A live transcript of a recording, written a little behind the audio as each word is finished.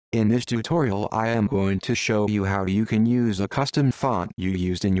In this tutorial I am going to show you how you can use a custom font you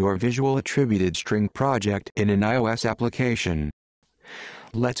used in your visual attributed string project in an iOS application.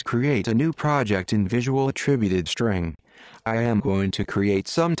 Let's create a new project in visual attributed string. I am going to create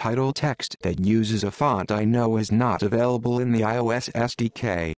some title text that uses a font I know is not available in the iOS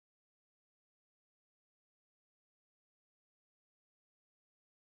SDK.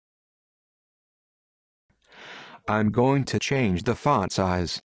 I'm going to change the font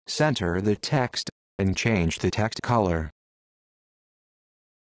size, center the text, and change the text color.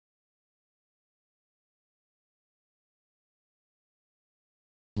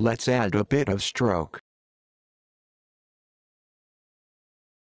 Let's add a bit of stroke.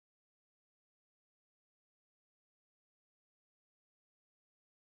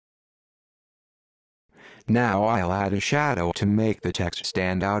 Now I'll add a shadow to make the text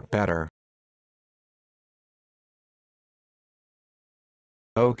stand out better.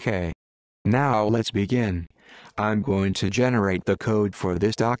 Okay. Now let's begin. I'm going to generate the code for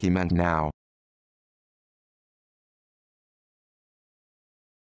this document now.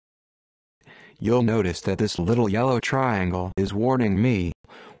 You'll notice that this little yellow triangle is warning me.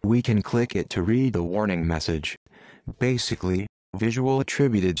 We can click it to read the warning message. Basically, visual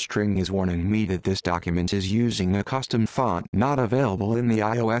attributed string is warning me that this document is using a custom font not available in the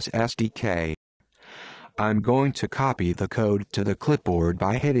iOS SDK. I'm going to copy the code to the clipboard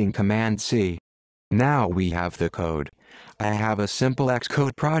by hitting Command-C. Now we have the code. I have a simple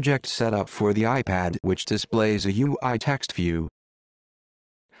Xcode project set up for the iPad which displays a UI text view.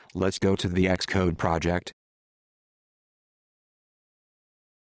 Let's go to the Xcode project.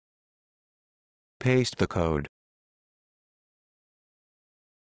 Paste the code.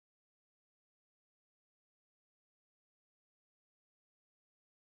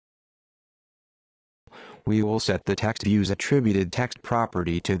 We will set the text view's attributed text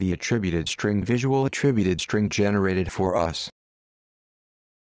property to the attributed string visual attributed string generated for us.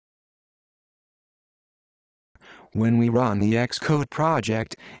 When we run the Xcode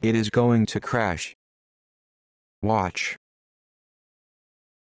project, it is going to crash. Watch.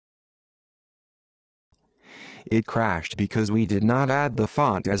 It crashed because we did not add the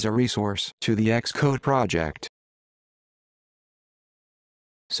font as a resource to the Xcode project.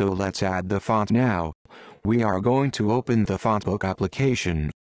 So let's add the font now. We are going to open the Fontbook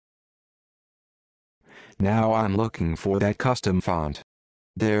application. Now I'm looking for that custom font.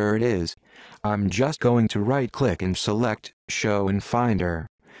 There it is. I'm just going to right-click and select Show in Finder.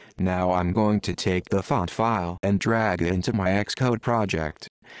 Now I'm going to take the font file and drag it into my Xcode project.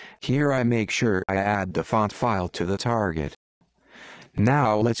 Here I make sure I add the font file to the target.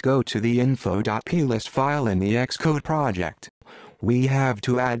 Now let's go to the info.plist file in the Xcode project. We have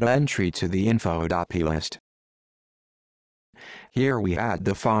to add an entry to the info.plist. Here we add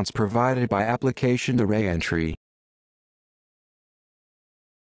the fonts provided by application array entry.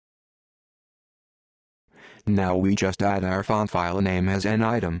 Now we just add our font file name as an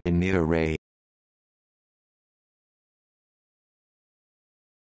item in the array.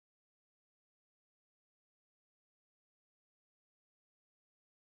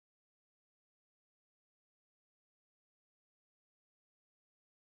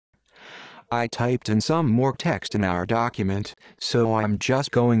 I typed in some more text in our document, so I'm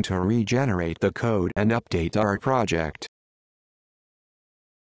just going to regenerate the code and update our project.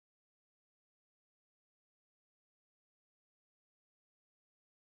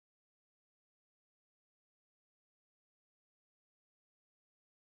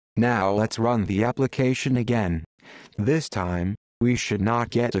 Now let's run the application again. This time, we should not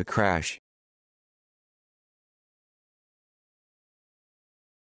get a crash.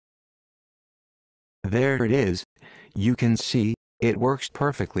 There it is. You can see, it works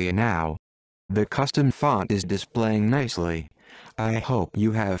perfectly now. The custom font is displaying nicely. I hope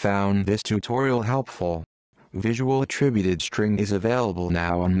you have found this tutorial helpful. Visual attributed string is available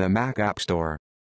now on the Mac App Store.